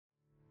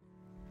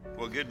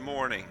Well, good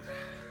morning.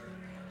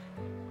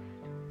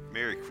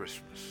 Merry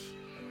Christmas.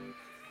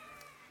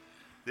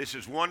 This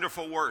is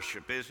wonderful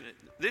worship, isn't it?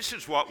 This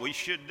is what we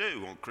should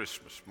do on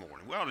Christmas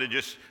morning. We ought to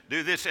just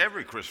do this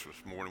every Christmas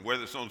morning,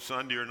 whether it's on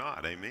Sunday or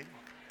not. Amen.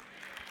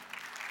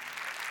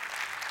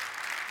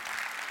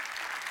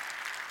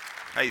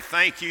 Hey,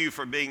 thank you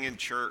for being in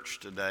church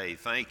today.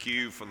 Thank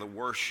you for the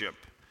worship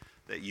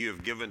that you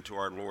have given to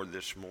our Lord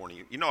this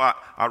morning. You know,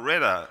 I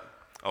read a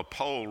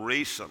poll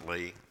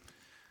recently,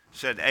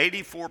 said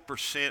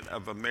 84%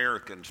 of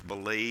Americans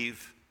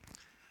believe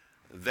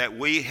that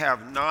we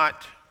have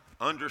not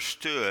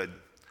understood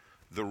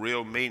the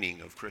real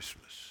meaning of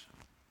Christmas.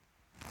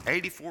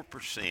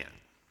 84%.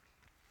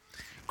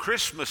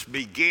 Christmas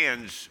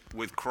begins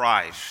with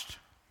Christ.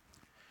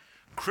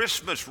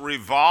 Christmas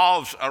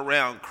revolves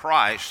around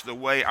Christ the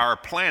way our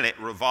planet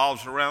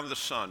revolves around the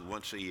sun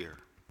once a year.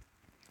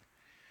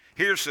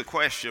 Here's the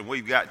question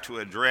we've got to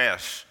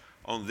address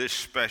on this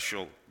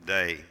special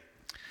day.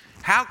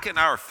 How can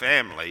our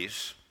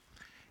families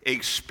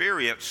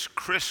experience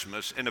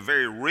Christmas in a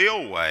very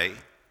real way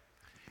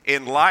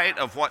in light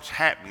of what's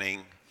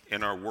happening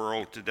in our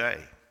world today?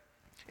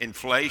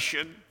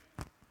 Inflation,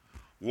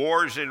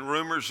 wars and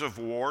rumors of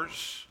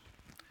wars,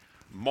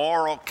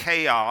 moral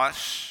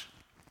chaos,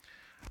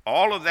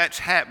 all of that's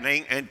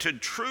happening, and to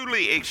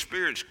truly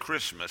experience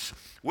Christmas,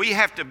 we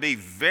have to be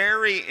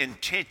very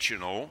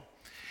intentional,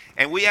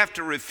 and we have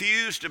to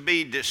refuse to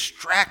be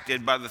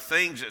distracted by the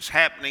things that's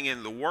happening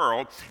in the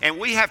world, and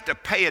we have to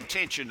pay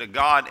attention to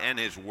God and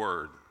His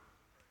Word.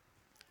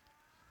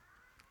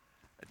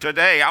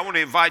 Today, I want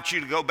to invite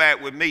you to go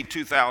back with me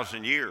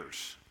 2,000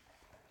 years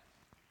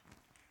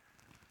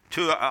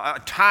to a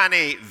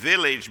tiny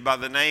village by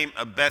the name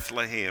of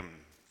Bethlehem.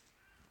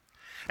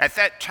 At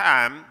that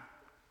time,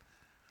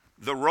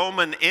 the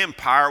Roman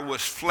Empire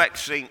was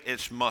flexing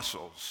its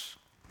muscles.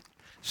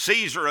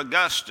 Caesar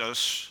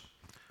Augustus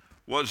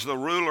was the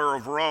ruler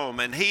of Rome,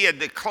 and he had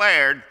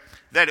declared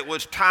that it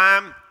was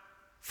time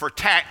for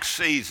tax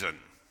season.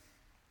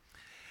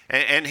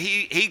 And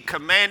he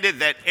commanded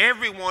that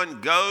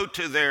everyone go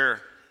to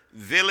their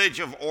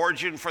village of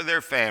origin for their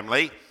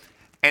family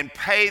and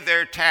pay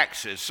their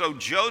taxes. So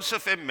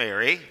Joseph and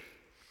Mary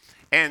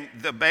and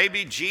the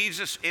baby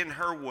Jesus in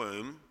her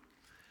womb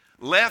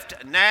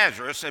left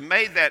Nazareth and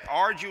made that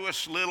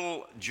arduous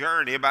little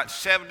journey, about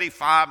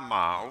 75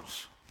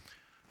 miles,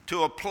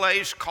 to a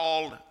place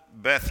called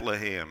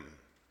Bethlehem.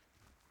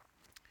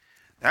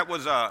 That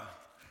was a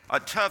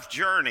tough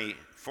journey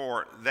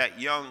for that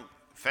young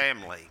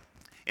family.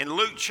 In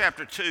Luke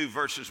chapter 2,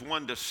 verses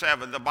 1 to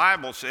 7, the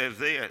Bible says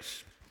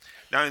this: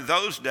 Now in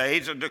those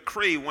days a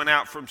decree went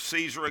out from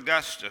Caesar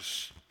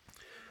Augustus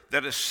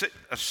that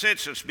a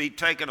census be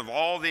taken of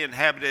all the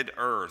inhabited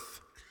earth.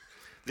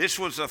 This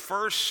was the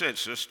first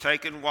census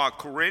taken while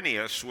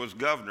Quirinius was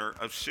governor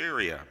of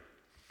Syria.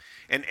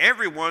 And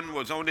everyone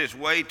was on his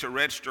way to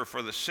register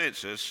for the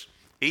census,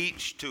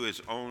 each to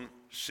his own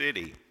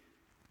city.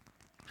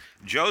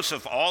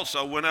 Joseph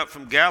also went up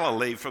from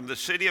Galilee, from the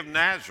city of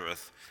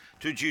Nazareth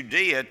to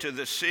Judea, to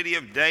the city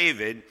of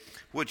David,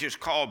 which is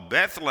called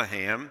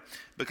Bethlehem,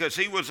 because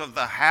he was of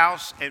the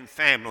house and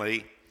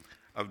family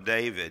of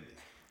David,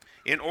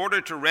 in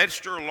order to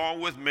register along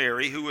with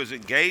Mary, who was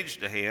engaged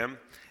to him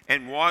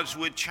and was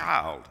with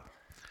child.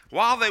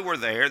 While they were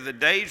there, the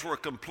days were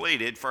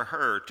completed for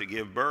her to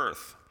give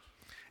birth.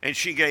 And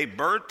she gave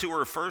birth to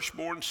her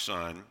firstborn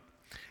son,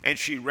 and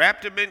she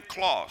wrapped him in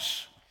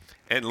cloths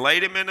and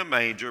laid him in a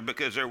manger,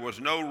 because there was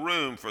no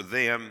room for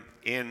them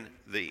in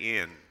the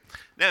inn.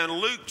 Now in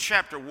Luke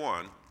chapter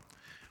 1,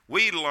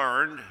 we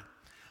learned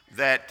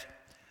that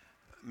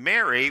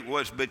Mary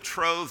was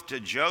betrothed to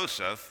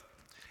Joseph,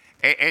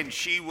 and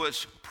she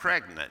was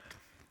pregnant.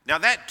 Now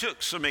that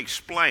took some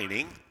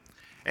explaining,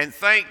 and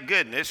thank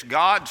goodness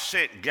God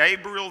sent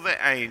Gabriel the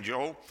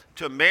angel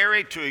to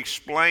Mary to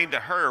explain to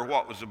her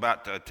what was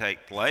about to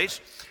take place.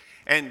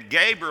 And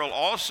Gabriel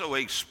also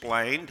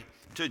explained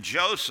to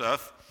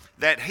Joseph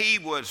that he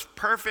was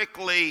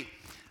perfectly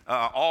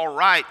all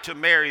right to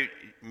marry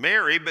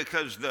Mary,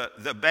 because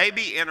the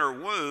baby in her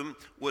womb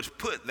was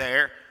put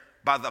there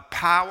by the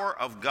power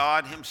of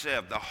God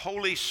Himself. The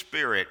Holy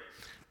Spirit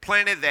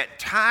planted that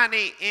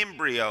tiny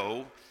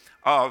embryo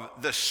of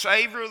the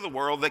Savior of the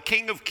world, the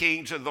King of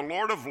Kings and the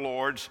Lord of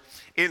Lords,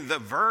 in the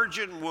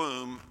virgin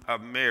womb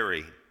of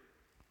Mary.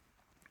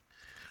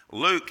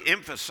 Luke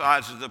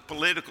emphasizes the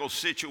political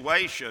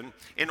situation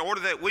in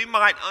order that we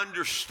might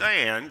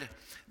understand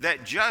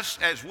that just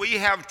as we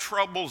have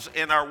troubles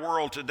in our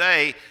world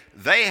today,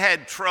 they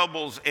had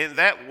troubles in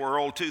that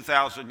world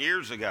 2,000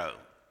 years ago.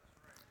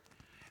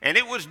 And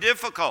it was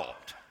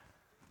difficult.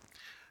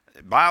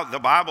 The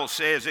Bible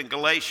says in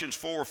Galatians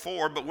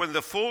 4:4, but when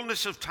the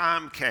fullness of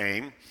time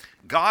came,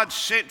 God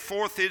sent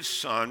forth His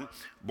Son,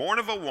 born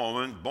of a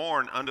woman,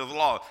 born under the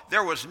law.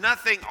 There was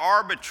nothing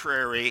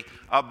arbitrary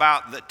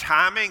about the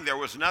timing. There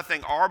was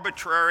nothing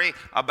arbitrary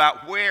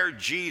about where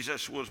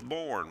Jesus was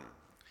born.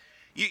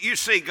 You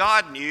see,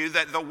 God knew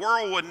that the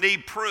world would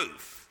need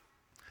proof.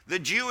 The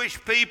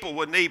Jewish people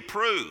would need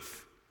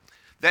proof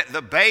that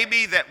the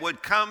baby that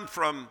would come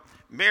from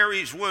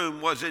Mary's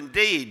womb was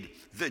indeed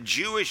the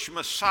Jewish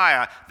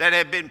Messiah that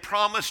had been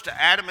promised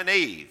to Adam and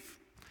Eve,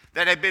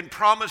 that had been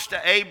promised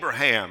to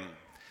Abraham,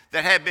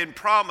 that had been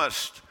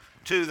promised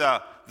to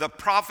the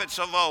prophets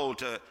of old,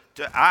 to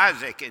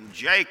Isaac and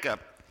Jacob,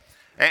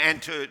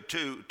 and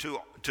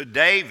to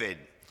David.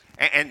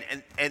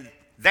 And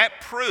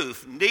that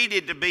proof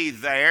needed to be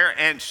there,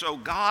 and so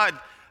God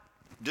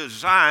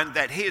designed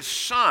that his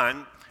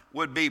son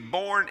would be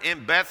born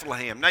in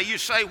Bethlehem. Now you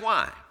say,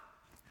 why?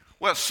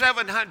 Well,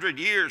 700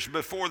 years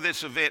before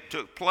this event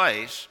took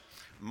place,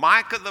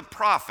 Micah the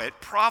prophet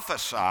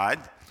prophesied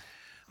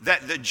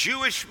that the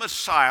Jewish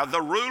Messiah,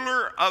 the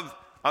ruler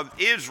of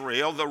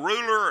Israel,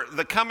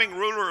 the coming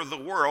ruler of the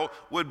world,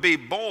 would be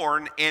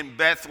born in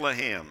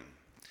Bethlehem.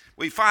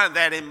 We find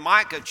that in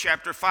Micah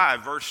chapter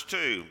 5, verse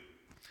 2.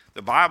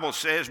 The Bible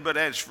says, "But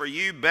as for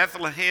you,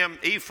 Bethlehem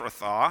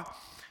Ephrathah,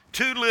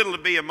 too little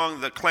to be among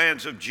the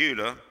clans of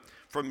Judah,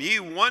 from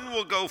you one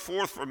will go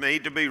forth for me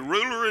to be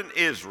ruler in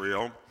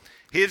Israel.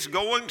 His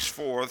goings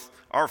forth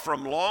are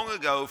from long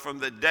ago, from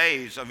the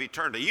days of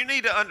eternity." You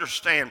need to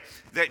understand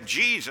that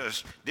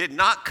Jesus did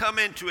not come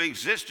into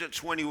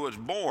existence when he was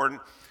born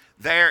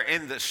there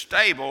in the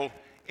stable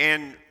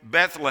in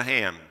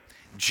Bethlehem.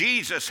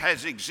 Jesus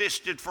has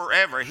existed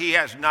forever. He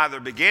has neither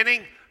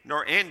beginning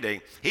nor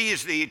ending. He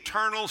is the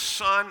eternal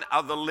Son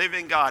of the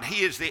living God.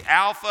 He is the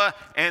Alpha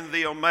and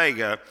the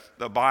Omega,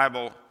 the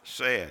Bible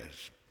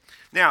says.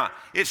 Now,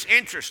 it's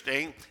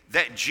interesting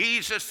that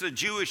Jesus, the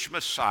Jewish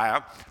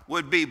Messiah,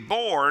 would be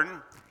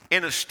born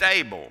in a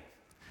stable,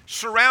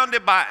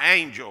 surrounded by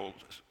angels,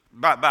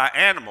 by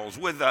animals,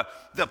 with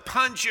the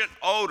pungent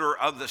odor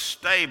of the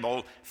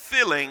stable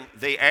filling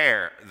the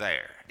air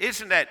there.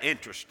 Isn't that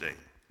interesting?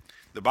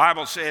 The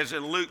Bible says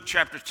in Luke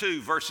chapter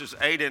 2, verses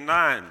 8 and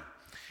 9,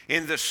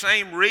 "In the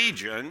same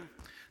region,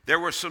 there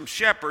were some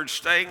shepherds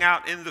staying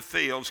out in the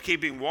fields,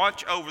 keeping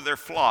watch over their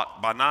flock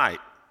by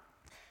night.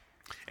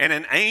 And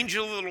an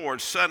angel of the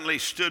Lord suddenly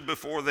stood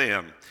before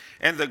them,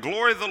 and the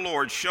glory of the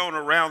Lord shone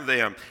around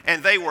them,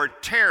 and they were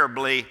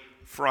terribly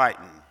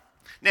frightened."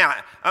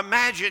 Now,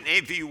 imagine,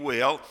 if you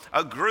will,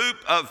 a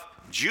group of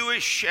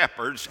Jewish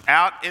shepherds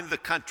out in the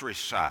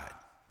countryside.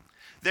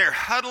 They're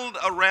huddled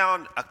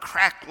around a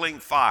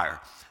crackling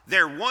fire.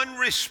 Their one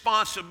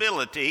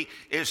responsibility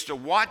is to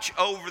watch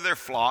over their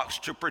flocks,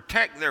 to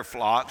protect their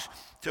flocks,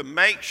 to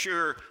make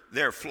sure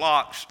their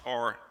flocks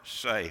are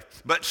safe.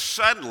 But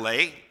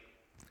suddenly,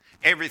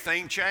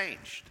 everything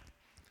changed.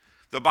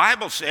 The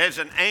Bible says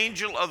an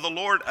angel of the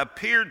Lord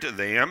appeared to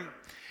them,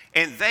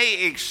 and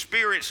they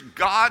experienced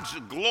God's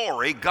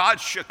glory,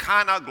 God's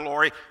Shekinah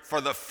glory,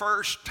 for the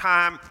first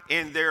time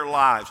in their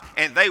lives.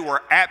 And they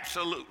were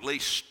absolutely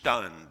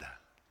stunned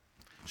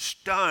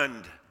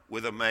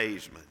with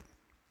amazement.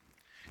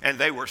 And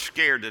they were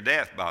scared to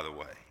death, by the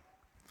way.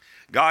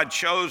 God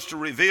chose to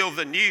reveal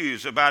the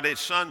news about his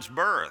son's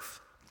birth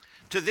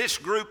to this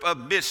group of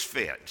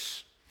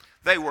misfits.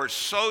 They were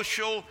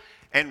social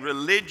and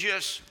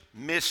religious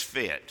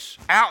misfits,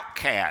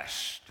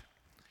 outcasts.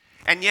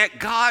 And yet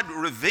God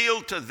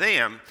revealed to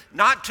them,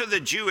 not to the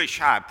Jewish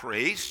high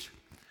priest,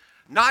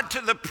 not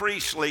to the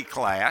priestly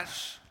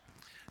class,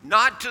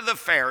 not to the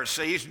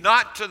Pharisees,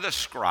 not to the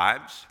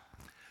scribes.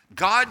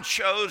 God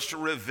chose to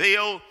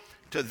reveal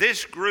to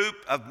this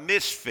group of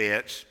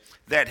misfits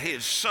that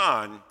his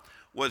son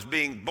was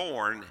being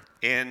born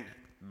in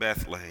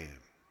Bethlehem.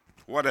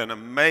 What an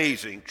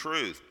amazing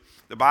truth.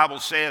 The Bible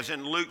says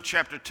in Luke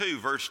chapter 2,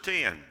 verse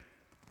 10,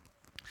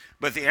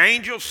 "But the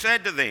angel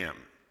said to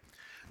them,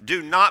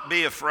 'Do not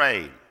be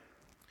afraid,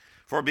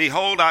 for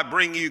behold, I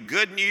bring you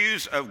good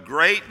news of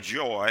great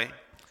joy,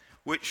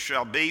 which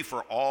shall be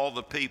for all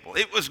the people.'"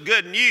 It was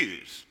good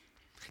news.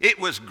 It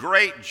was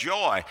great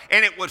joy,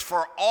 and it was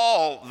for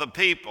all the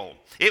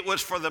people. It was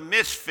for the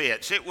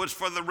misfits. It was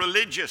for the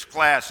religious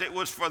class. It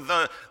was for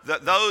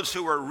those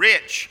who were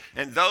rich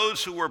and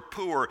those who were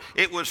poor.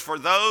 It was for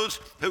those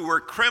who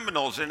were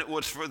criminals, and it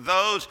was for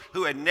those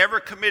who had never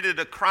committed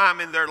a crime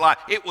in their life.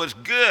 It was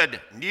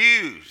good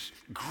news,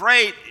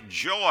 great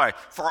joy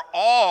for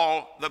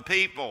all the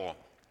people.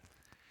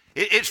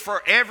 It's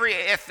for every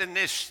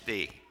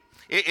ethnicity.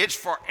 It's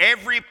for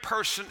every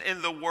person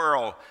in the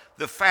world.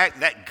 The fact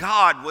that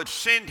God would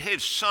send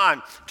his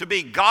son to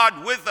be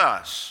God with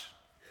us.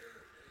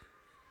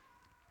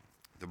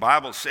 The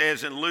Bible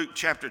says in Luke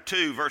chapter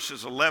 2,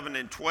 verses 11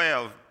 and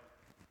 12,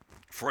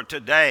 "For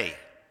today,"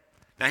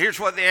 now here's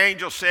what the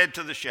angel said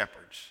to the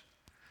shepherds,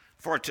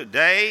 "For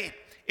today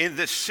in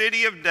the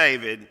city of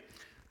David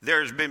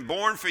there has been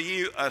born for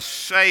you a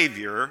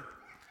Savior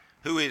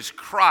who is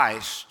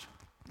Christ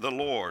the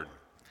Lord.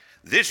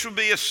 This will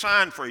be a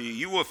sign for you.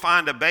 You will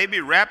find a baby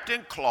wrapped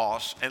in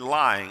cloths and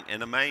lying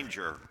in a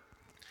manger."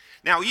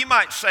 Now, you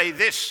might say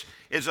this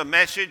is a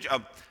message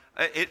of,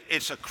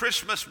 it's a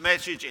Christmas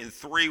message in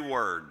 3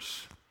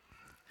 words.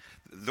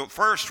 The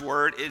first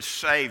word is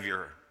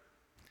Savior.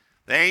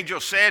 The angel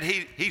said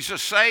he's the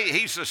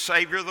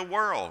Savior of the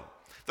world.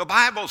 The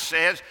Bible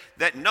says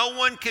that no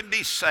one can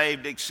be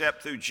saved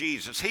except through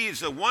Jesus. He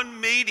is the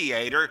one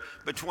mediator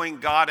between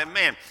God and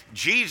man.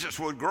 Jesus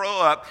would grow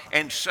up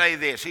and say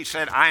this. He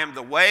said, I am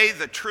the way,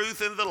 the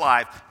truth, and the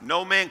life.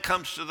 No man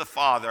comes to the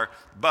Father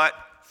but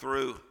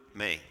through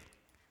me.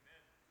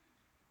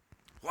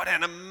 What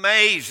an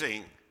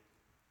amazing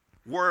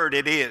word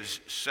it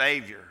is,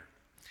 Savior.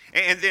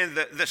 And then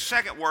the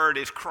second word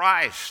is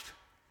Christ.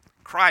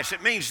 Christ,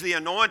 it means the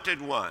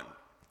anointed one.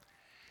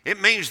 It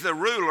means the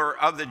ruler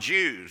of the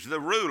Jews, the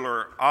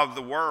ruler of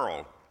the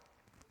world.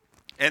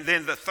 And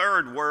then the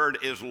third word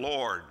is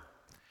Lord.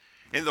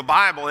 In the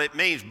Bible, it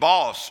means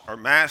boss or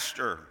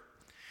master.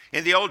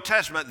 In the Old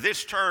Testament,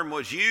 this term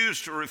was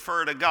used to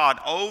refer to God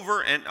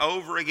over and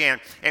over again.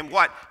 And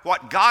what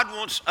God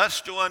wants us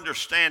to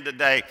understand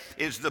today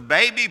is the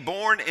baby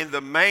born in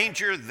the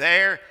manger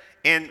there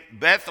in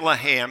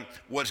Bethlehem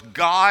was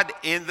God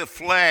in the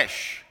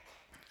flesh.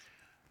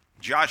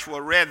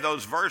 Joshua read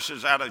those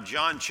verses out of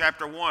John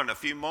chapter 1 a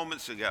few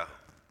moments ago.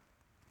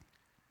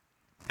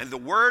 And the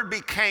Word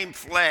became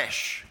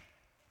flesh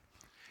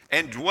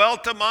and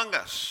dwelt among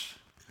us.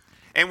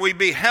 And we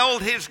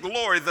beheld his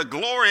glory. The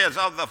glory is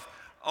of the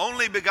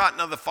only begotten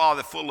of the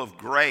Father, full of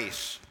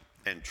grace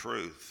and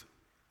truth.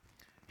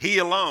 He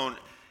alone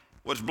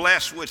was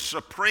blessed with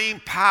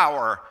supreme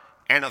power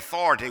and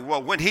authority.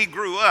 Well, when he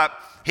grew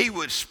up, he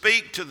would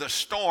speak to the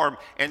storm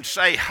and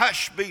say,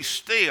 hush, be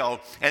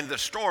still, and the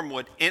storm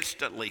would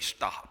instantly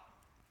stop.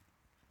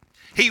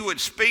 He would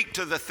speak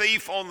to the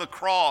thief on the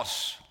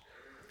cross,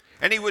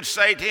 and he would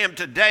say to him,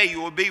 today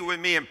you will be with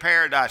me in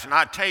paradise. And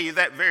I tell you,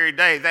 that very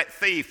day, that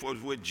thief was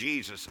with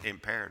Jesus in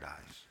paradise.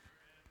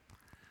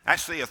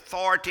 That's the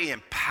authority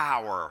and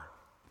power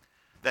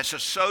that's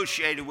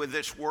associated with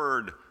this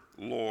word,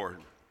 Lord.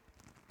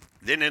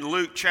 Then in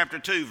Luke chapter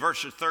 2,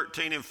 verses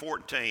 13 and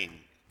 14,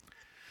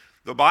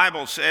 the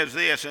Bible says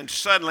this, and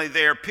suddenly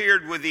there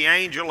appeared with the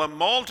angel a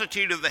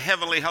multitude of the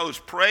heavenly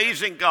host,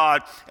 praising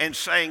God and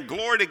saying,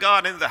 glory to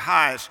God in the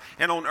highest,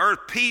 and on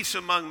earth peace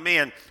among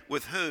men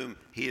with whom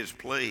he is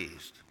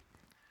pleased.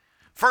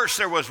 First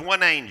there was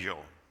one angel,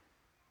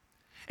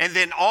 and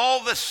then all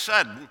of a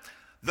sudden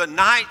the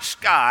night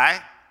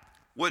sky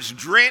was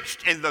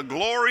drenched in the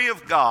glory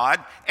of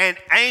God, and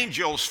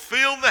angels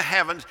filled the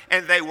heavens,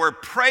 and they were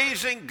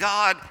praising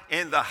God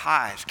in the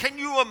highest. Can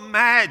you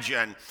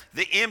imagine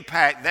the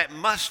impact that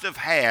must have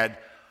had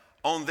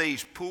on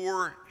these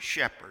poor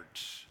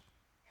shepherds?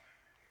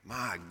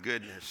 My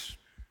goodness.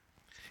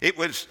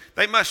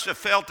 They must have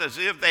felt as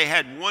if they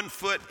had 1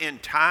 foot in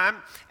time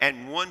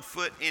and 1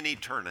 foot in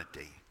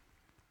eternity.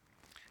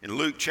 In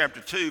Luke chapter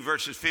 2,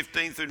 verses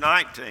 15 through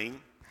 19,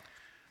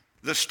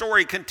 the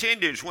story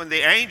continues. When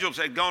the angels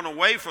had gone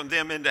away from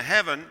them into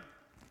heaven,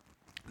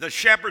 the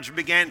shepherds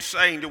began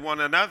saying to one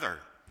another,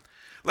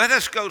 let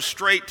us go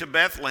straight to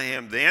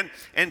Bethlehem then,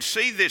 and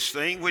see this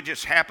thing which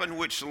has happened,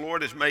 which the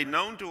Lord has made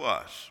known to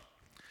us.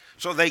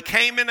 So they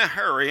came in a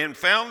hurry and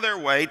found their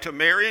way to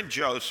Mary and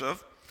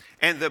Joseph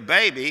and the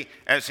baby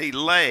as he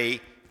lay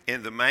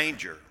in the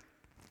manger.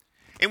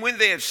 And when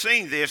they had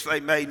seen this, they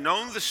made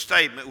known the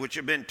statement which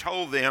had been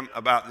told them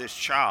about this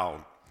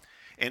child.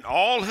 And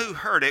all who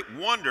heard it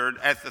wondered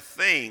at the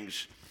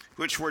things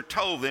which were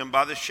told them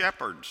by the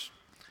shepherds.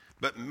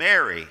 But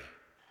Mary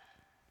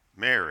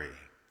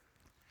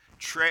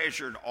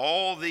treasured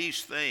all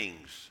these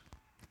things,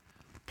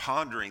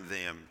 pondering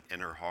them in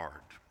her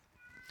heart.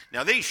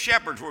 Now, these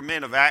shepherds were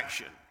men of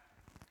action.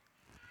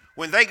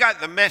 When they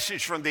got the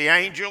message from the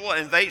angel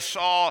and they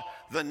saw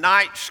the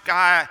night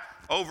sky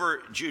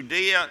over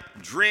Judea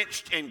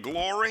drenched in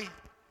glory,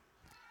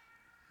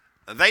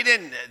 they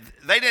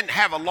didn't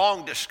have a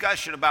long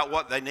discussion about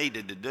what they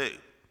needed to do.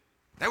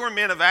 They were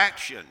men of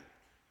action.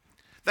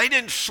 They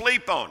didn't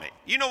sleep on it.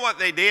 You know what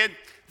they did?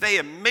 They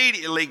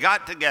immediately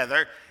got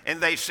together and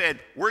they said,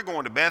 we're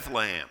going to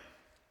Bethlehem.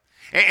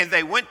 And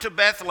they went to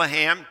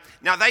Bethlehem.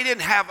 Now, they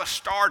didn't have a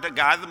star to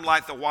guide them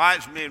like the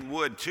wise men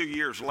would 2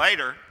 years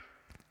later,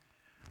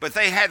 but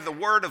they had the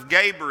word of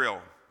Gabriel.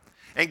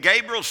 And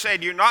Gabriel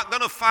said, you're not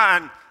going to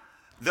find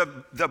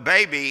the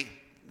baby,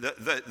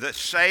 the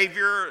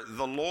Savior,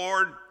 the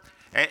Lord,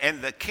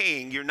 and the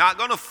King. You're not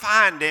going to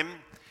find him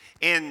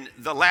in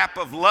the lap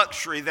of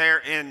luxury there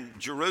in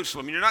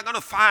Jerusalem. You're not going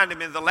to find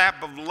him in the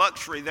lap of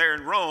luxury there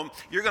in Rome.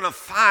 You're going to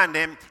find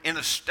him in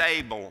a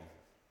stable.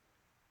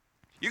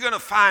 You're going to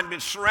find him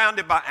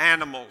surrounded by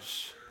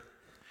animals.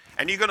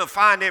 And you're going to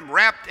find him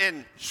wrapped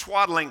in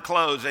swaddling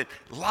clothes and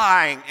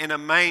lying in a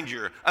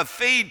manger, a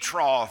feed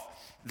trough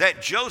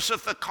that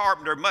Joseph the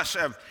carpenter must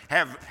have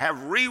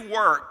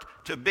reworked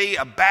to be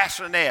a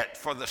bassinet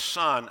for the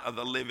Son of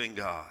the living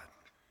God.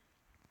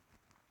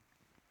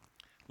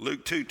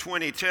 Luke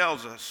 2:20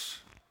 tells us,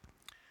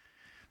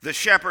 the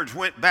shepherds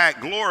went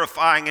back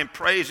glorifying and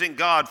praising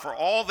God for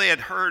all they had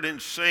heard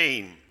and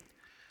seen,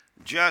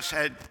 just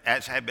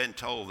as had been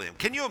told them.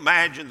 Can you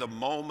imagine the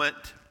moment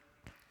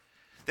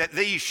that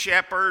these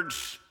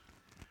shepherds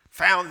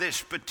found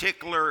this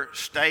particular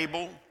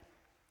stable,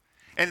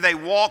 and they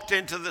walked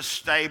into the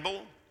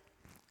stable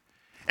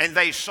and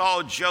they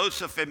saw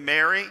Joseph and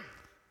Mary,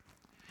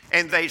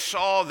 and they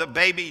saw the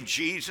baby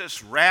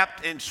Jesus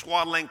wrapped in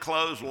swaddling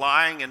clothes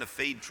lying in a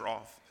feed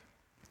trough.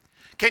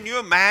 Can you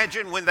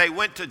imagine when they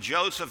went to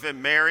Joseph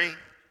and Mary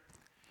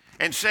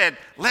and said,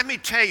 let me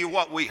tell you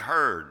what we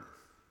heard.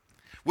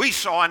 We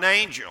saw an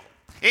angel.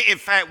 In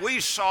fact, we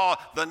saw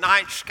the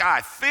night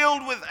sky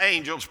filled with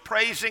angels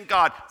praising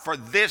God for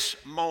this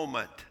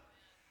moment.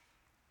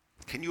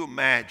 Can you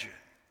imagine?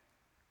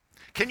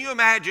 Can you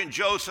imagine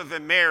Joseph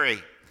and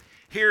Mary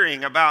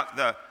hearing about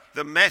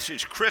the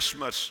message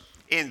Christmas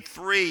in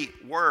 3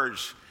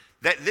 words,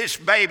 that this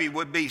baby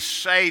would be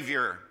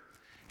Savior,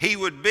 he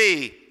would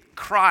be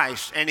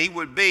Christ, and he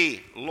would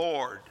be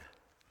Lord?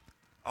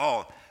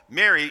 Oh,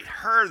 Mary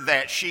heard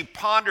that. She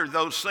pondered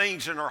those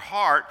things in her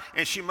heart,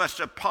 and she must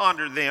have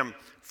pondered them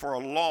for a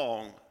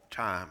long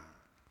time.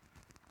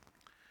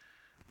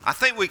 I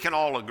think we can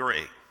all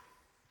agree.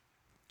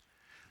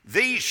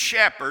 These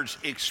shepherds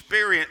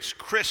experienced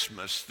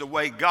Christmas the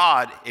way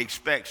God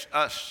expects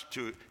us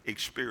to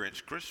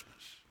experience Christmas.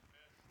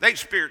 They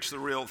experienced the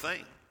real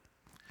thing.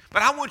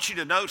 But I want you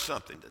to know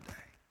something today.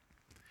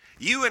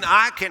 You and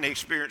I can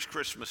experience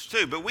Christmas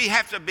too, but we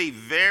have to be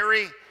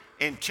very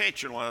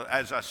intentional,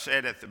 as I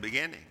said at the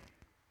beginning.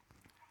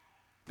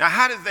 Now,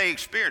 how did they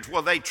experience?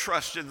 Well, they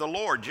trusted the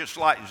Lord, just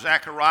like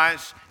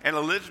Zacharias and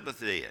Elizabeth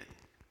did.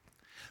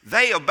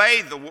 They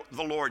obeyed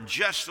the Lord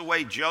just the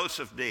way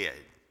Joseph did.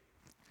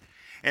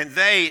 And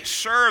they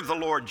served the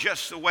Lord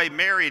just the way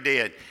Mary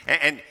did.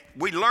 And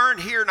we learn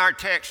here in our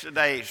text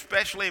today,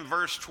 especially in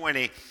verse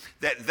 20,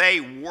 that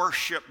they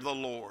worship the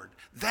Lord.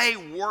 They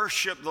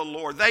worship the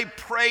Lord. They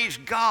praise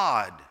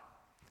God.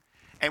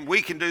 And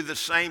we can do the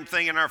same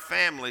thing in our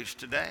families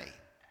today.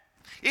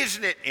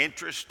 Isn't it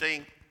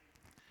interesting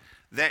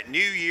that New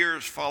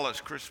Year's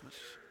follows Christmas?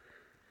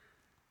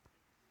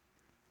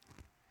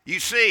 You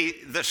see,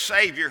 the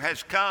Savior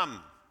has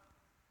come.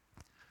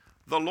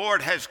 The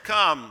Lord has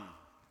come.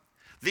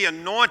 The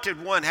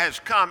Anointed One has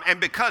come. And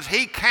because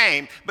He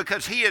came,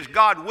 because He is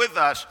God with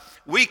us,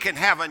 we can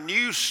have a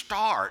new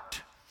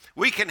start.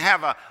 We can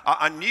have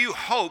a new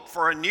hope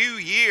for a new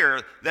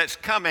year that's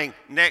coming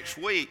next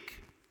week.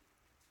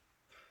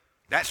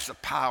 That's the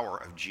power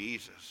of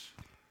Jesus.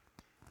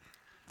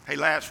 Hey,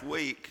 last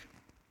week,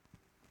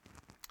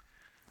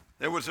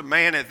 there was a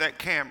man at that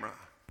camera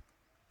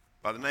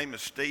by the name of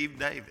Steve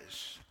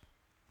Davis.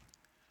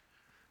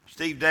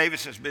 Steve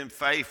Davis has been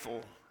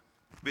faithful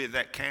to be at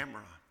that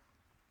camera,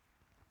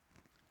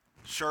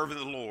 serving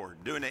the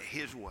Lord, doing it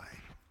His way.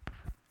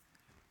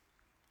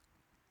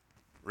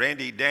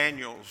 Randy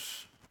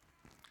Daniels,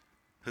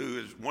 who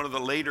is one of the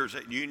leaders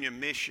at Union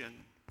Mission,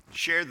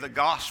 shared the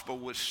gospel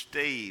with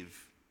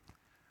Steve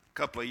a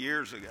couple of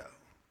years ago.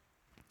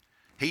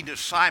 He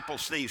discipled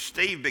Steve.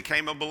 Steve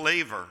became a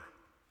believer.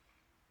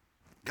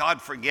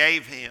 God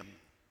forgave him.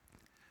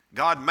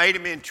 God made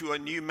him into a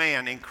new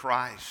man in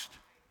Christ.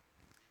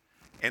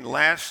 And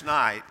last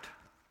night,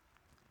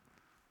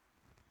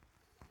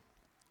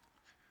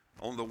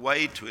 on the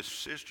way to his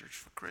sister's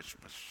for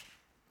Christmas,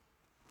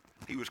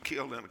 he was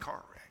killed in a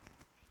car wreck.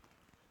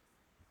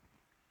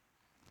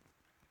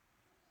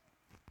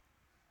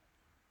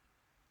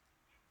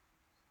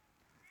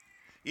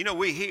 You know,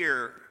 we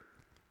hear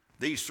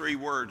these 3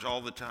 words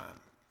all the time: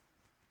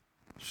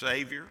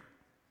 Savior,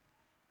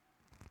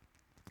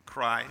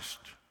 Christ,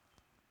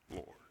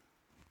 Lord.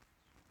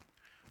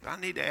 But I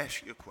need to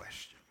ask you a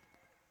question.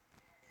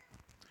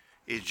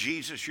 Is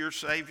Jesus your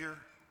Savior?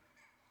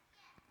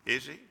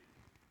 Is He?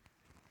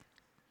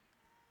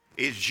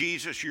 Is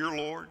Jesus your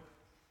Lord?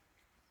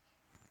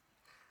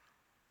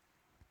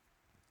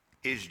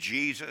 Is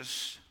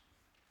Jesus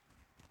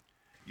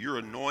your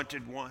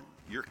Anointed One,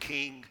 your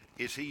King?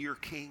 Is He your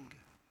King?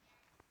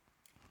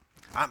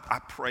 I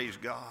praise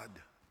God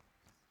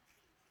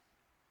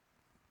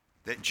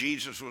that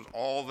Jesus was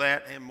all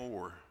that and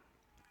more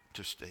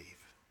to Steve.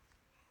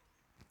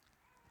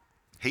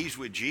 He's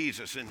with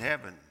Jesus in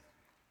heaven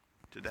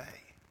today.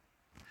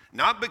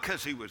 Not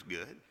because he was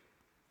good,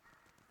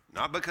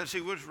 not because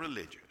he was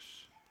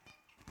religious,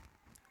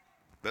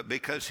 but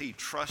because he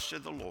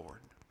trusted the Lord.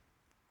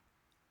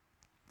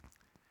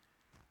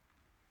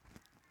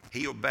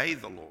 He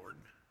obeyed the Lord.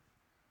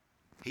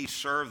 He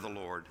served the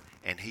Lord,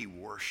 and he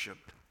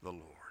worshiped the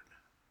Lord.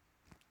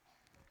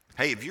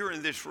 Hey, if you're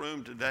in this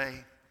room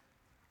today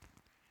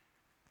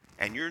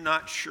and you're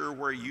not sure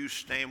where you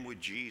stand with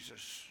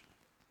Jesus,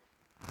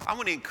 I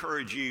want to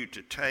encourage you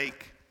to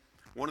take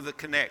one of the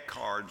Connect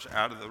cards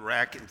out of the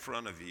rack in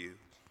front of you.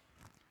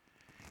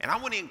 And I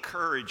want to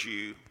encourage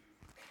you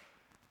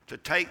to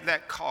take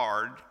that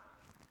card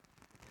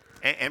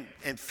and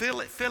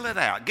fill it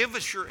out. Give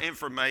us your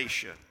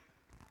information.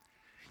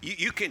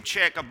 You can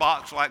check a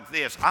box like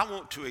this: I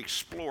want to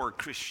explore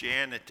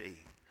Christianity.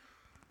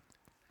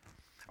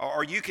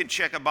 Or you can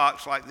check a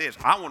box like this: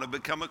 I want to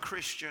become a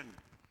Christian.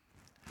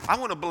 I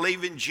want to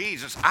believe in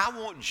Jesus. I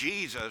want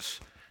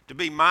Jesus to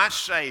be my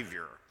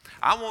Savior.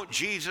 I want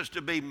Jesus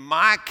to be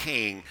my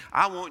King.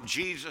 I want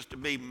Jesus to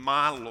be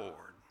my Lord.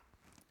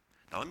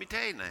 Now let me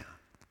tell you now,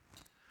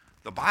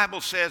 the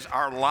Bible says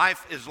our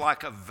life is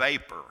like a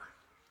vapor.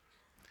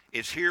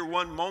 It's here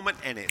one moment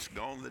and it's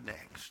gone the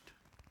next.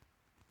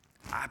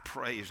 I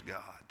praise God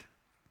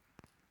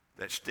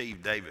that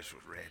Steve Davis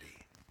was ready.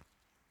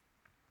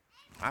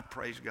 I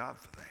praise God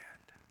for that.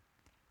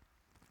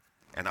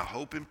 And I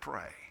hope and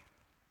pray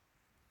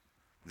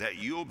that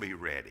you'll be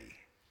ready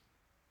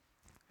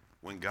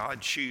when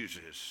God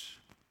chooses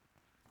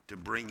to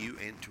bring you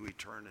into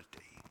eternity.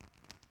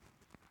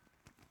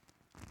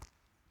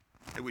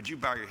 Hey, would you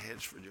bow your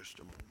heads for just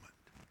a moment?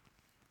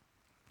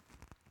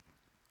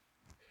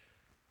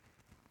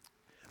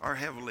 Our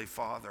Heavenly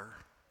Father,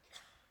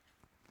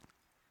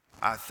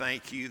 I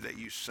thank you that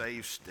you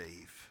saved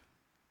Steve.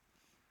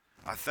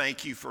 I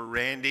thank you for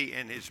Randy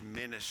and his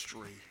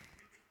ministry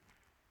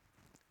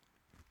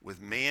with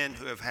men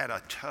who have had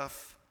a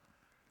tough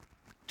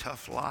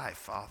life,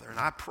 Father. And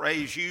I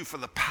praise you for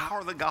the power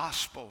of the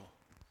gospel.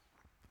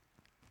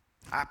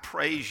 I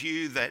praise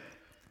you that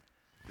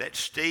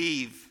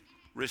Steve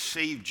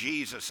received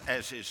Jesus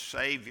as his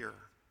Savior,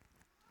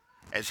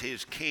 as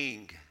his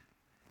King,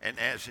 and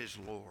as his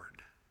Lord.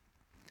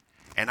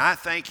 And I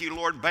thank you,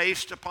 Lord,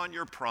 based upon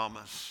your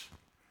promise,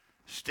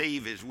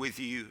 Steve is with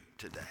you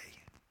today.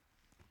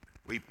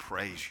 We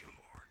praise you, Lord.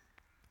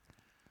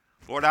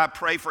 Lord, I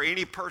pray for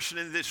any person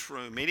in this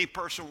room, any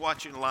person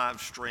watching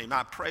live stream.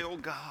 I pray, oh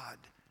God,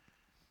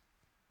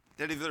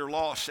 that if they're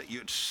lost, that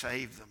you'd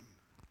save them.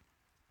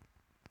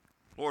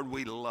 Lord,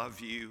 we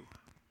love you.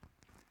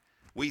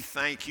 We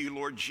thank you,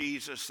 Lord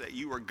Jesus, that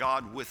you are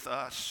God with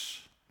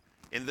us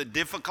in the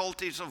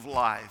difficulties of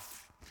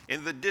life,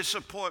 in the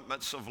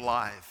disappointments of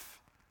life.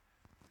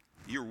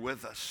 You're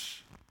with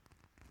us.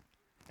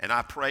 And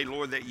I pray,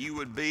 Lord, that you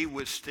would be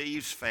with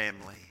Steve's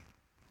family.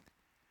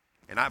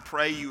 And I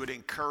pray you would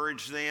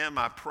encourage them.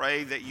 I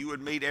pray that you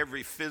would meet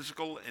every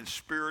physical and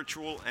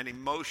spiritual and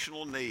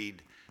emotional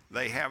need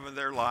they have in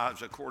their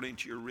lives according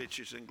to your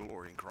riches and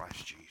glory in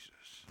Christ Jesus.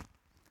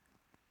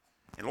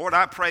 And Lord,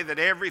 I pray that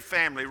every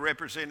family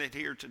represented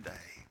here today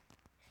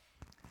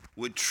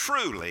would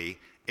truly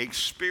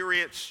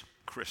experience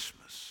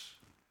Christmas.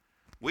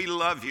 We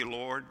love you,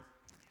 Lord,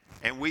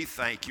 and we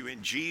thank you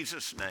in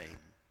Jesus' name.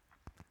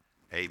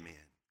 Amen.